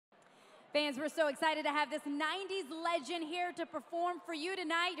Fans, we're so excited to have this 90s legend here to perform for you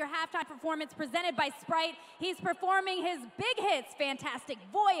tonight. Your halftime performance presented by Sprite. He's performing his big hits, Fantastic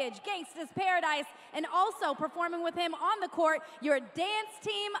Voyage, Gangsta's Paradise, and also performing with him on the court, your dance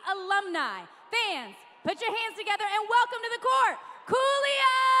team alumni. Fans, put your hands together and welcome to the court,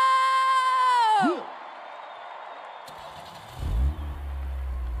 Coolio!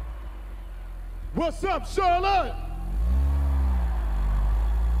 What's up, Charlotte?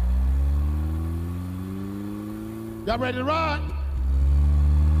 Y'all ready to ride?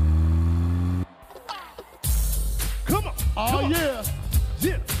 Come on. Oh, yeah.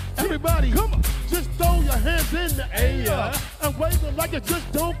 Yeah. Everybody, come on. Just throw your hands in the air and wave them like you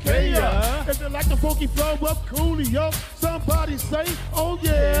just don't care. If you like the funky flow of Coolio, somebody say, oh,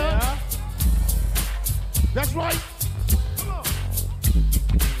 yeah. That's right.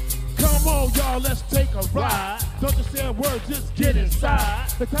 Come on, y'all, let's take a ride. Don't just say a word, just get inside.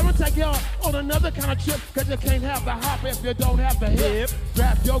 The time to take y'all on another kind of trip, cause you can't have the hop if you don't have the hip.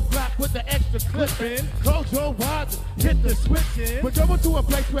 Grab your Glock with the extra clip in. Close your eyes and hit the switch in. We're going to a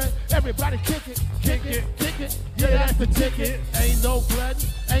place where everybody kick it, kick it, kick it. Yeah, that's the ticket. Ain't no blood,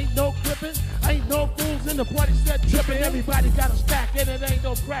 ain't no clipping, ain't no fools in the party set tripping. Everybody got a stack and it ain't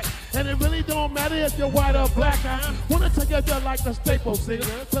no crack. And it really don't matter if you're white or black. I wanna take you there like the Staple singer.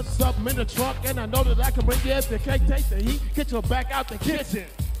 Put something in the trunk and I know that I can bring you if you can't take the heat. Get your back out the kitchen.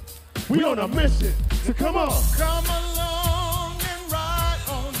 We on a mission, so come on. Come along and ride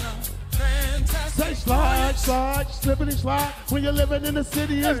on a fantastic Say slide, slide, slippity slide. When you're living in the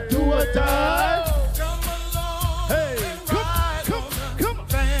city, it's do or die. Come along and ride on a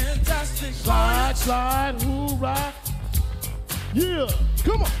fantastic slide, slide, hoorah. Yeah,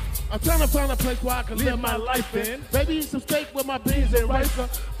 come on. I'm trying to find a place where I can live my life in. Maybe eat some steak with my beans and rice. A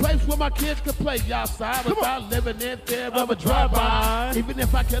place where my kids can play outside without living in fear of a drive-by. Even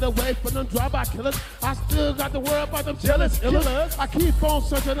if I get away from them drive-by killers, I still got to worry about them jealous killers. I keep on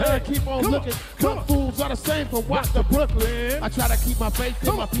searching and I keep on looking. Some fools are the same from Watts to Brooklyn. I try to keep my faith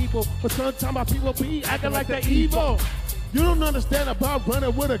in my people, but sometimes my people be acting like they're evil. You don't understand about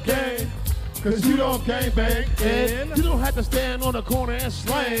running with a gang. Cause you don't gangbang, and you don't have to stand on the corner and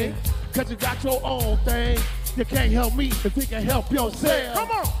slang. Cause you got your own thing. You can't help me if you can help yourself.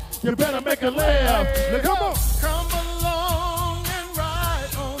 Come on, you better make a laugh. Come on. Come along and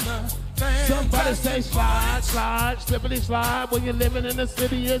ride on the fantastic. Somebody say slide, slide, slippity slide. When you're living in the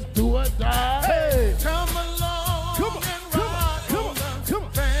city, it's do or die. Hey, come along and ride on the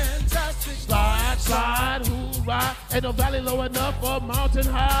fantastic. Slide, slide, hoorah. Ain't no valley low enough or mountain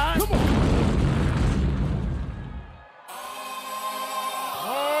high. Come on.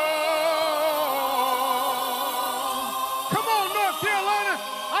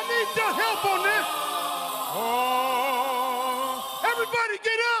 Your help on this. Oh, everybody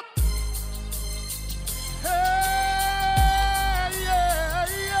get up. Hey, yeah,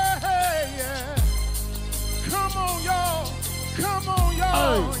 yeah, yeah. Come on, y'all. Come on,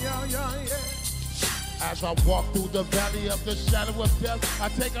 y'all. As I walk through the valley of the shadow of death, I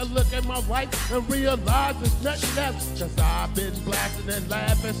take a look at my right and realize there's nothing left. Cause I've been blasting and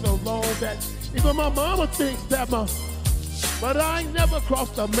laughing so long that even my mama thinks that but I ain't never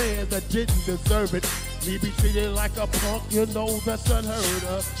crossed a man that didn't deserve it. Me be treated like a punk, you know that's unheard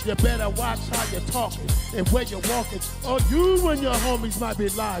of. You better watch how you're talking and where you're walking, or you and your homies might be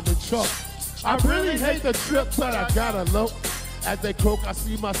lying to chalk. I really hate the trip, but I gotta low. As they croak, I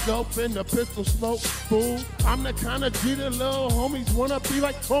see myself in the pistol smoke. Fool, I'm the kind of G that little homies wanna be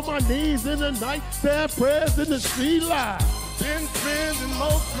like on my knees in the night, saying prayers in the street light. Been spending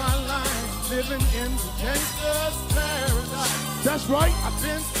most of my life living in the gangster's paradise. That's right. I've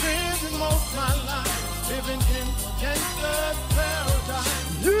been spending most of my life living in the gangster's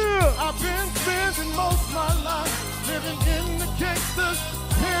paradise. Yeah. I've been spending most of my life living in the gangster's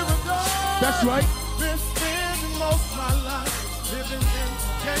paradise. That's right. Been spending most of my life living in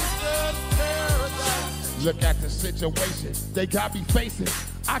the gangster's paradise. Look at the situation they got me facing.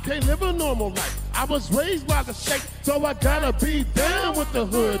 I can't live a normal life. I was raised by the state, so I gotta be down with the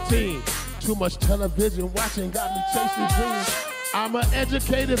hood team. Too much television watching got me chasing dreams. I'm an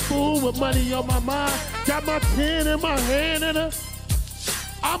educated fool with money on my mind. Got my 10 in my hand and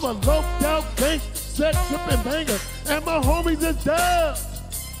I'm a loped out gangster, sex tripping banger, and my homies is dead.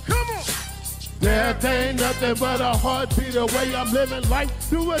 Come on. There ain't nothing but a heartbeat away. I'm living life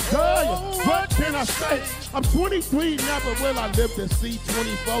through a die. What can I say? I'm 23 now, but will I live to see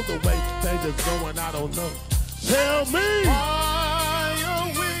 24? The way things are going, I don't know. Tell me. Why are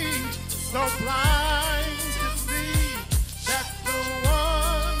we so blind to see that the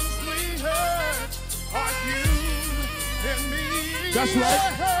ones we hurt are you and me? That's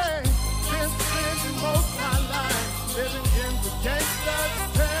right. most of my life living in the gangster's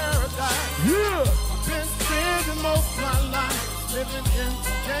paradise. Yeah. I've been spending most of my life living in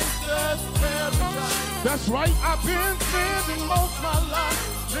the gangster's paradise. That's right. I've been spending most of my life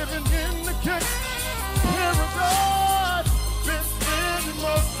living in the gangster's paradise. Been spending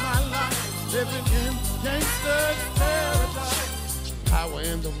most of my life living in the gangster's paradise. Power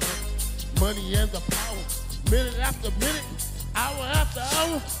and the money and the power. Minute after minute, hour after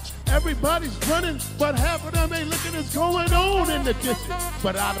hour. Everybody's running, but half of them ain't looking what's going on in the kitchen.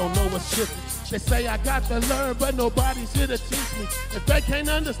 But I don't know what's shifting. They say I got to learn, but nobody's here to teach me. If they can't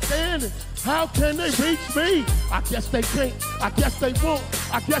understand it, how can they reach me? I guess they can't, I guess they won't,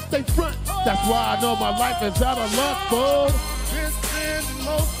 I guess they front. That's why I know my life is out of luck, boy. Been spending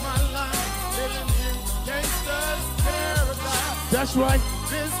most of my life living in the gangster's paradise. That's right.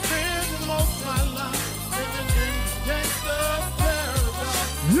 Been spending most of my life living in the gangster's paradise.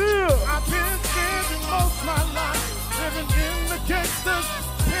 Yeah. I've been spending most of my life living in the gangster's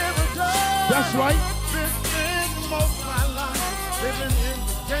paradise. That's right. Been spending most of my life living in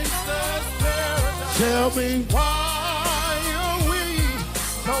the gangster's paradise. Tell me, why are we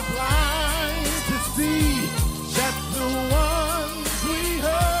so blind to see that the ones we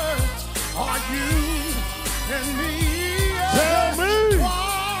hurt are you and me? tell me.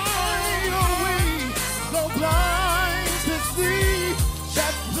 Why are we so blind to see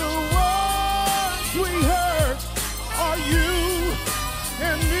that the ones we hurt are you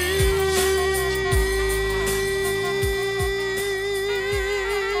and me?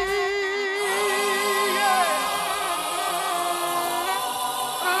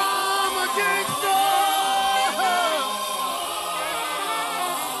 I'm a gangster.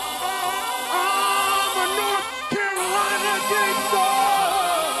 I'm a North Carolina gangster.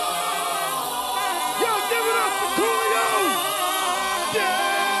 Yo, give it up for Coolio.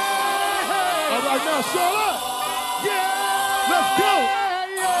 Yeah. All right, now, shut up. Yeah. Let's go.